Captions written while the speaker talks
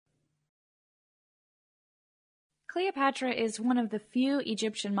Cleopatra is one of the few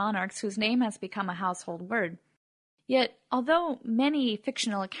Egyptian monarchs whose name has become a household word. Yet, although many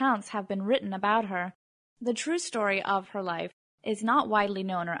fictional accounts have been written about her, the true story of her life is not widely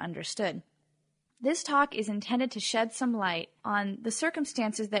known or understood. This talk is intended to shed some light on the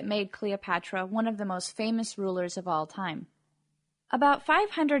circumstances that made Cleopatra one of the most famous rulers of all time. About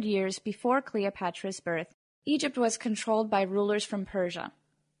 500 years before Cleopatra's birth, Egypt was controlled by rulers from Persia.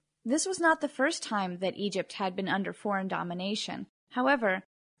 This was not the first time that Egypt had been under foreign domination. However,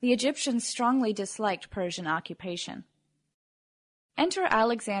 the Egyptians strongly disliked Persian occupation. Enter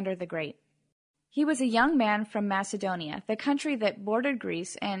Alexander the Great. He was a young man from Macedonia, the country that bordered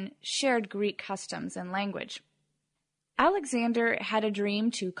Greece and shared Greek customs and language. Alexander had a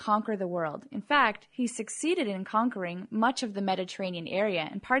dream to conquer the world. In fact, he succeeded in conquering much of the Mediterranean area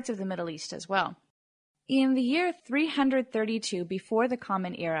and parts of the Middle East as well. In the year 332 before the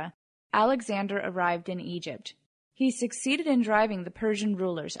Common Era, Alexander arrived in Egypt. He succeeded in driving the Persian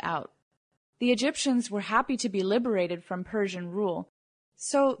rulers out. The Egyptians were happy to be liberated from Persian rule,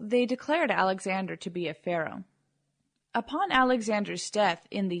 so they declared Alexander to be a pharaoh. Upon Alexander's death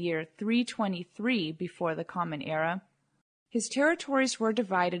in the year 323 before the Common Era, his territories were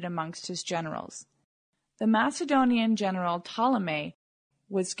divided amongst his generals. The Macedonian general Ptolemy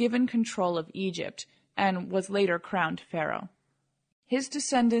was given control of Egypt and was later crowned pharaoh. His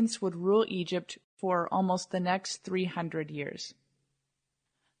descendants would rule Egypt for almost the next 300 years.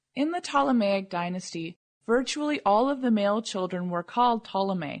 In the Ptolemaic dynasty, virtually all of the male children were called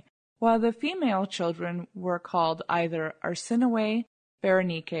Ptolemy, while the female children were called either Arsinoe,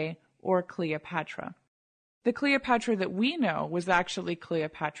 Berenike, or Cleopatra. The Cleopatra that we know was actually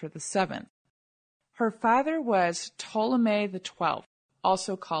Cleopatra VII. Her father was Ptolemy XII,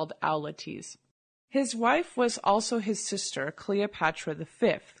 also called Auletes. His wife was also his sister, Cleopatra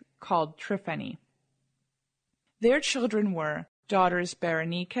V, called Tryphene. Their children were daughters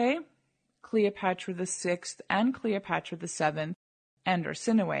Berenike, Cleopatra VI and Cleopatra VII, and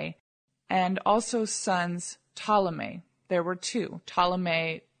Arsinoe, and also sons Ptolemy. There were two,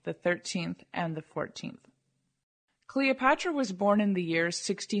 Ptolemy the 13th and the 14th. Cleopatra was born in the year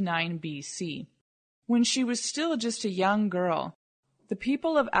 69 BC. When she was still just a young girl, the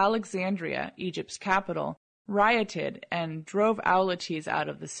people of Alexandria, Egypt's capital, rioted and drove Auletes out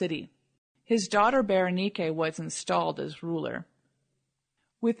of the city. His daughter Berenike was installed as ruler.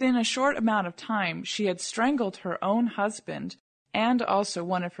 Within a short amount of time, she had strangled her own husband and also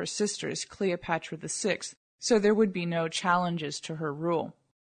one of her sisters, Cleopatra VI, so there would be no challenges to her rule.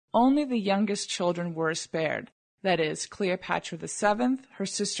 Only the youngest children were spared, that is, Cleopatra VII, her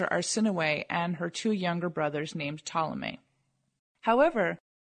sister Arsinoe, and her two younger brothers named Ptolemy. However,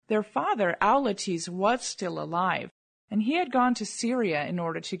 their father, Auletes, was still alive, and he had gone to Syria in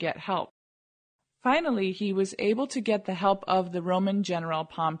order to get help. Finally, he was able to get the help of the Roman general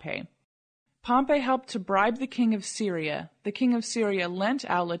Pompey. Pompey helped to bribe the king of Syria. The king of Syria lent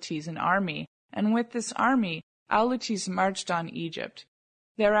Auletes an army, and with this army, Auletes marched on Egypt.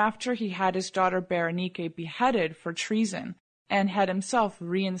 Thereafter, he had his daughter Berenike beheaded for treason and had himself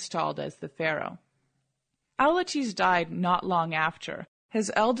reinstalled as the pharaoh. Auletes died not long after.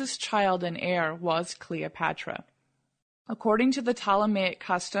 His eldest child and heir was Cleopatra. According to the Ptolemaic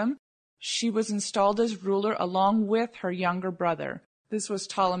custom, she was installed as ruler along with her younger brother. This was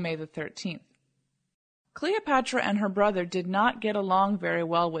Ptolemy the 13th. Cleopatra and her brother did not get along very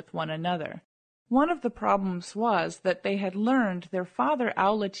well with one another. One of the problems was that they had learned their father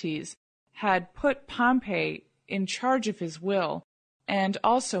Auletes had put Pompey in charge of his will and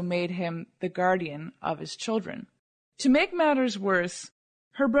also made him the guardian of his children. To make matters worse,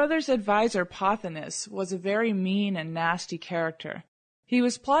 her brother's advisor Pothinus was a very mean and nasty character. He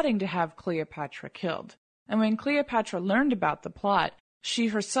was plotting to have Cleopatra killed, and when Cleopatra learned about the plot, she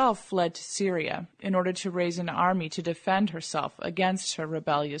herself fled to Syria in order to raise an army to defend herself against her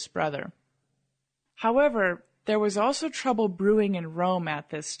rebellious brother. However, there was also trouble brewing in Rome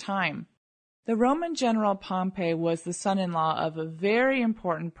at this time. The Roman general Pompey was the son-in-law of a very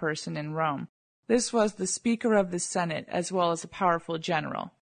important person in Rome. This was the Speaker of the Senate as well as a powerful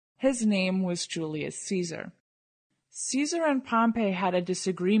general. His name was Julius Caesar. Caesar and Pompey had a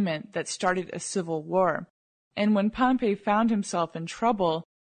disagreement that started a civil war, and when Pompey found himself in trouble,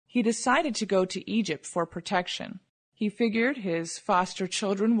 he decided to go to Egypt for protection. He figured his foster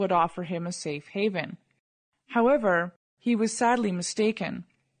children would offer him a safe haven. However, he was sadly mistaken.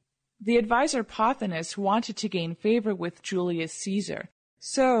 The advisor Pothinus wanted to gain favor with Julius Caesar,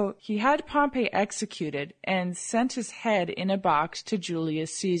 so he had Pompey executed and sent his head in a box to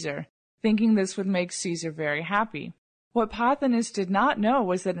Julius Caesar, thinking this would make Caesar very happy. What Pothinus did not know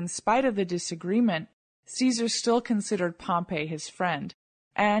was that in spite of the disagreement, Caesar still considered Pompey his friend,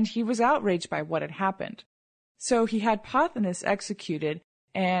 and he was outraged by what had happened. So he had Pothinus executed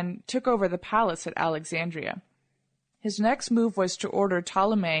and took over the palace at Alexandria. His next move was to order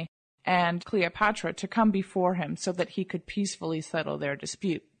Ptolemy and Cleopatra to come before him so that he could peacefully settle their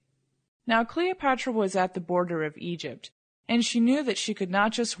dispute. Now Cleopatra was at the border of Egypt, and she knew that she could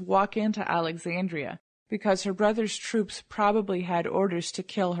not just walk into Alexandria, because her brother's troops probably had orders to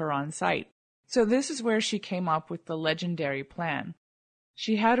kill her on sight. So this is where she came up with the legendary plan.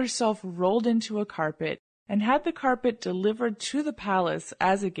 She had herself rolled into a carpet and had the carpet delivered to the palace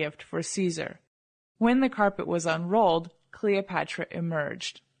as a gift for Caesar. When the carpet was unrolled, Cleopatra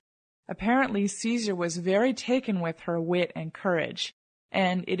emerged. Apparently, Caesar was very taken with her wit and courage,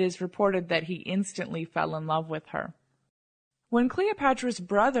 and it is reported that he instantly fell in love with her. When Cleopatra's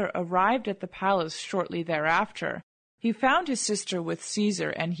brother arrived at the palace shortly thereafter, he found his sister with Caesar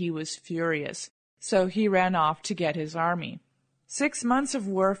and he was furious, so he ran off to get his army. 6 months of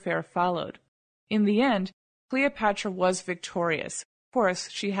warfare followed. In the end, Cleopatra was victorious. Of course,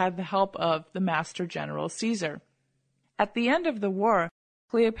 she had the help of the Master General Caesar. At the end of the war,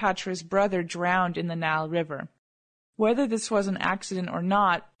 Cleopatra's brother drowned in the Nile River. Whether this was an accident or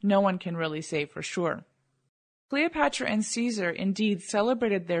not, no one can really say for sure. Cleopatra and Caesar indeed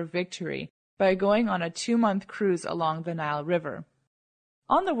celebrated their victory by going on a 2-month cruise along the Nile River.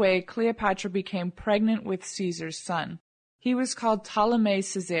 On the way, Cleopatra became pregnant with Caesar's son. He was called Ptolemy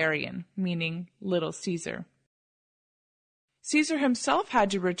Caesarion, meaning Little Caesar. Caesar himself had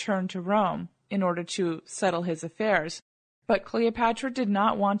to return to Rome in order to settle his affairs, but Cleopatra did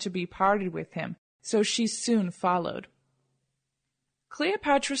not want to be parted with him, so she soon followed.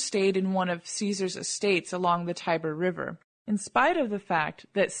 Cleopatra stayed in one of Caesar's estates along the Tiber River, in spite of the fact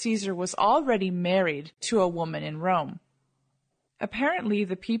that Caesar was already married to a woman in Rome. Apparently,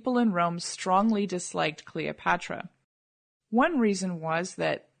 the people in Rome strongly disliked Cleopatra. One reason was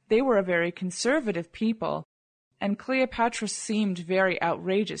that they were a very conservative people, and Cleopatra seemed very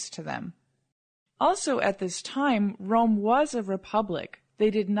outrageous to them. Also, at this time, Rome was a republic. They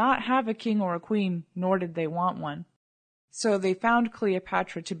did not have a king or a queen, nor did they want one. So they found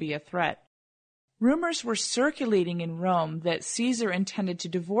Cleopatra to be a threat. Rumors were circulating in Rome that Caesar intended to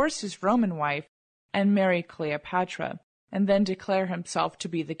divorce his Roman wife and marry Cleopatra, and then declare himself to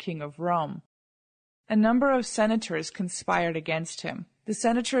be the king of Rome. A number of senators conspired against him. The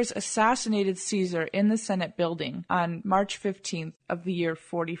senators assassinated Caesar in the Senate building on March 15th of the year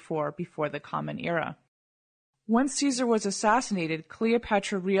 44 before the Common Era. Once Caesar was assassinated,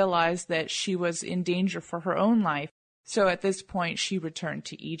 Cleopatra realized that she was in danger for her own life, so at this point she returned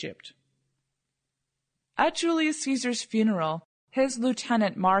to Egypt. At Julius Caesar's funeral, his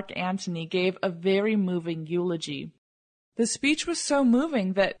lieutenant Mark Antony gave a very moving eulogy. The speech was so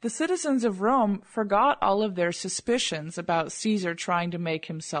moving that the citizens of Rome forgot all of their suspicions about Caesar trying to make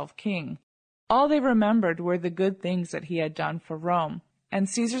himself king. All they remembered were the good things that he had done for Rome, and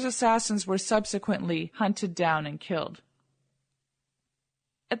Caesar's assassins were subsequently hunted down and killed.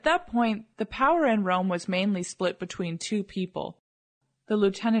 At that point, the power in Rome was mainly split between two people, the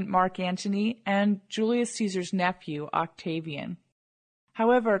lieutenant Mark Antony and Julius Caesar's nephew Octavian.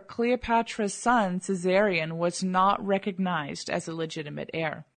 However, Cleopatra's son, Caesarion, was not recognized as a legitimate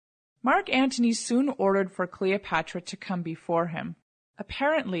heir. Mark Antony soon ordered for Cleopatra to come before him.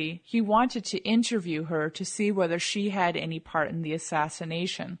 Apparently, he wanted to interview her to see whether she had any part in the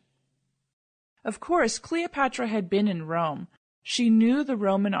assassination. Of course, Cleopatra had been in Rome. She knew the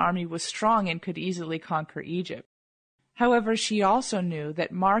Roman army was strong and could easily conquer Egypt. However, she also knew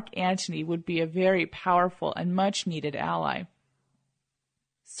that Mark Antony would be a very powerful and much-needed ally.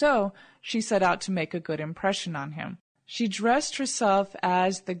 So, she set out to make a good impression on him. She dressed herself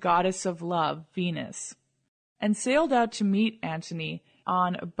as the goddess of love, Venus, and sailed out to meet Antony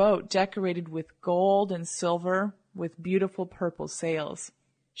on a boat decorated with gold and silver with beautiful purple sails.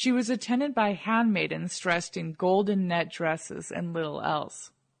 She was attended by handmaidens dressed in golden net dresses and little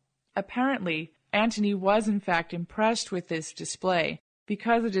else. Apparently, Antony was in fact impressed with this display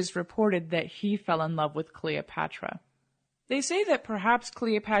because it is reported that he fell in love with Cleopatra. They say that perhaps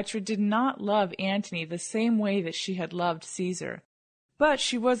Cleopatra did not love Antony the same way that she had loved Caesar, but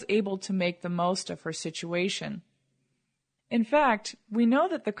she was able to make the most of her situation. In fact, we know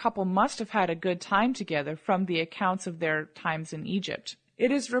that the couple must have had a good time together from the accounts of their times in Egypt. It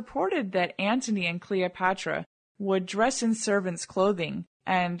is reported that Antony and Cleopatra would dress in servants' clothing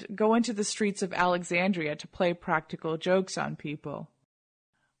and go into the streets of Alexandria to play practical jokes on people.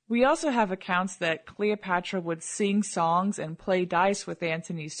 We also have accounts that Cleopatra would sing songs and play dice with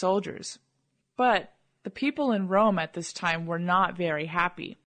Antony's soldiers. But the people in Rome at this time were not very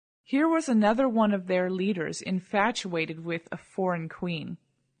happy. Here was another one of their leaders infatuated with a foreign queen.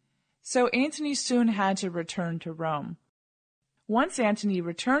 So Antony soon had to return to Rome. Once Antony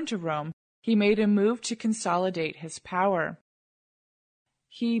returned to Rome, he made a move to consolidate his power.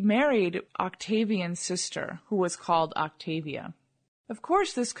 He married Octavian's sister, who was called Octavia. Of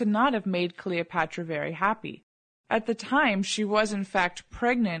course, this could not have made Cleopatra very happy. At the time, she was in fact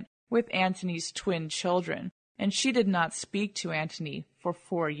pregnant with Antony's twin children, and she did not speak to Antony for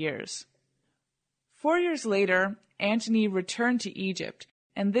 4 years. 4 years later, Antony returned to Egypt,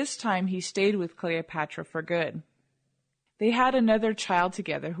 and this time he stayed with Cleopatra for good. They had another child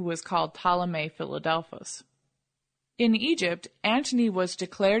together who was called Ptolemy Philadelphus. In Egypt, Antony was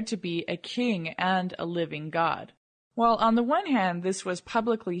declared to be a king and a living god. While on the one hand this was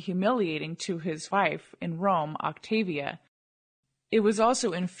publicly humiliating to his wife in Rome, Octavia, it was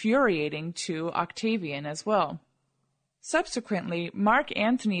also infuriating to Octavian as well. Subsequently, Mark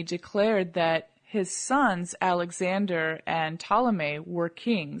Antony declared that his sons Alexander and Ptolemy were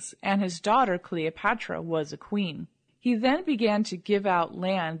kings, and his daughter Cleopatra was a queen. He then began to give out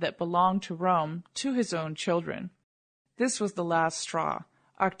land that belonged to Rome to his own children. This was the last straw.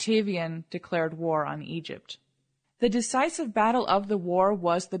 Octavian declared war on Egypt. The decisive battle of the war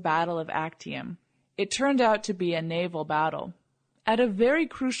was the Battle of Actium. It turned out to be a naval battle. At a very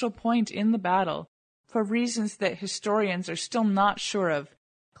crucial point in the battle, for reasons that historians are still not sure of,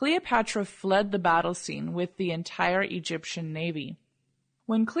 Cleopatra fled the battle scene with the entire Egyptian navy.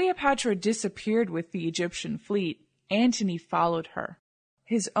 When Cleopatra disappeared with the Egyptian fleet, Antony followed her.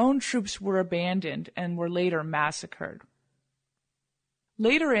 His own troops were abandoned and were later massacred.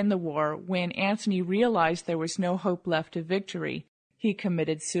 Later in the war, when Antony realized there was no hope left of victory, he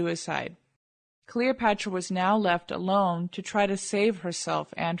committed suicide. Cleopatra was now left alone to try to save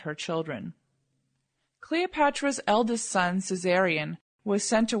herself and her children. Cleopatra's eldest son, Caesarion, was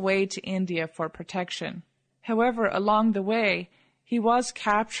sent away to India for protection. However, along the way, he was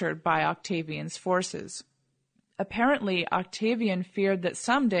captured by Octavian's forces. Apparently, Octavian feared that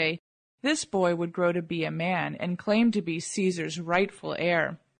someday this boy would grow to be a man and claim to be Caesar's rightful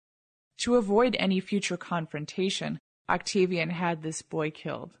heir. To avoid any future confrontation, Octavian had this boy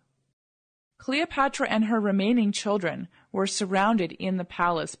killed. Cleopatra and her remaining children were surrounded in the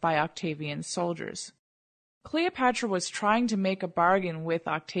palace by Octavian's soldiers. Cleopatra was trying to make a bargain with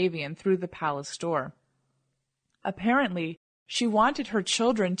Octavian through the palace door. Apparently, she wanted her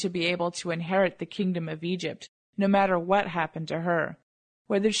children to be able to inherit the kingdom of Egypt, no matter what happened to her.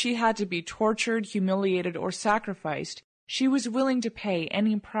 Whether she had to be tortured, humiliated, or sacrificed, she was willing to pay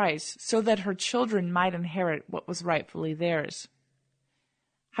any price so that her children might inherit what was rightfully theirs.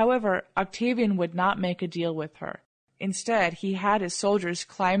 However, Octavian would not make a deal with her. Instead, he had his soldiers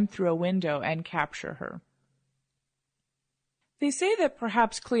climb through a window and capture her. They say that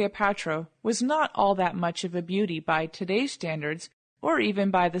perhaps Cleopatra was not all that much of a beauty by today's standards, or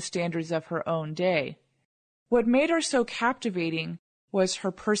even by the standards of her own day. What made her so captivating was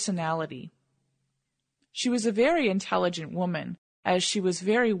her personality. She was a very intelligent woman, as she was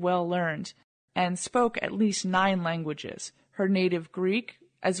very well learned, and spoke at least 9 languages, her native Greek,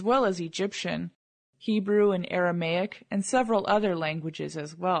 as well as Egyptian, Hebrew and Aramaic, and several other languages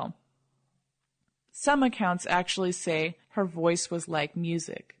as well. Some accounts actually say her voice was like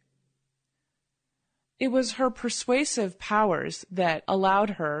music. It was her persuasive powers that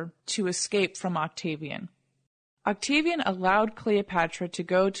allowed her to escape from Octavian. Octavian allowed Cleopatra to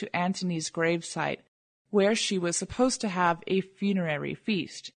go to Antony's gravesite, where she was supposed to have a funerary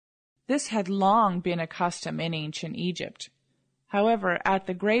feast. This had long been a custom in ancient Egypt. However, at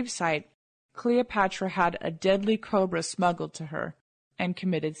the gravesite, Cleopatra had a deadly cobra smuggled to her and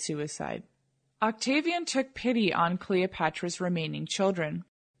committed suicide. Octavian took pity on Cleopatra's remaining children.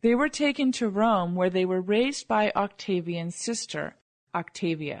 They were taken to Rome, where they were raised by Octavian's sister,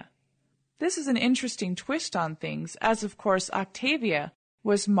 Octavia. This is an interesting twist on things, as of course Octavia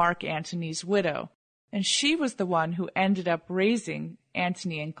was Mark Antony's widow, and she was the one who ended up raising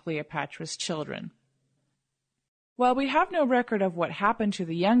Antony and Cleopatra's children. While we have no record of what happened to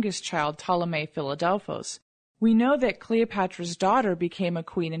the youngest child, Ptolemy Philadelphus, we know that Cleopatra's daughter became a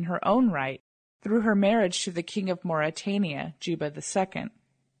queen in her own right, through her marriage to the king of Mauritania, Juba II.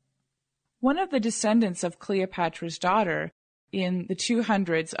 One of the descendants of Cleopatra's daughter in the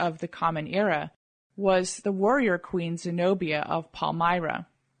 200s of the Common Era was the warrior queen Zenobia of Palmyra.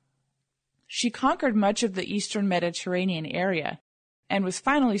 She conquered much of the eastern Mediterranean area and was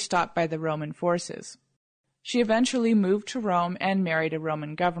finally stopped by the Roman forces. She eventually moved to Rome and married a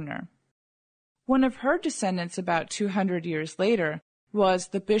Roman governor. One of her descendants about 200 years later was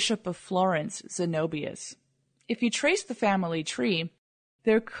the Bishop of Florence, Zenobius. If you trace the family tree,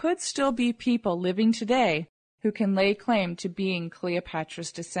 there could still be people living today who can lay claim to being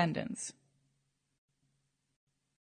Cleopatra's descendants.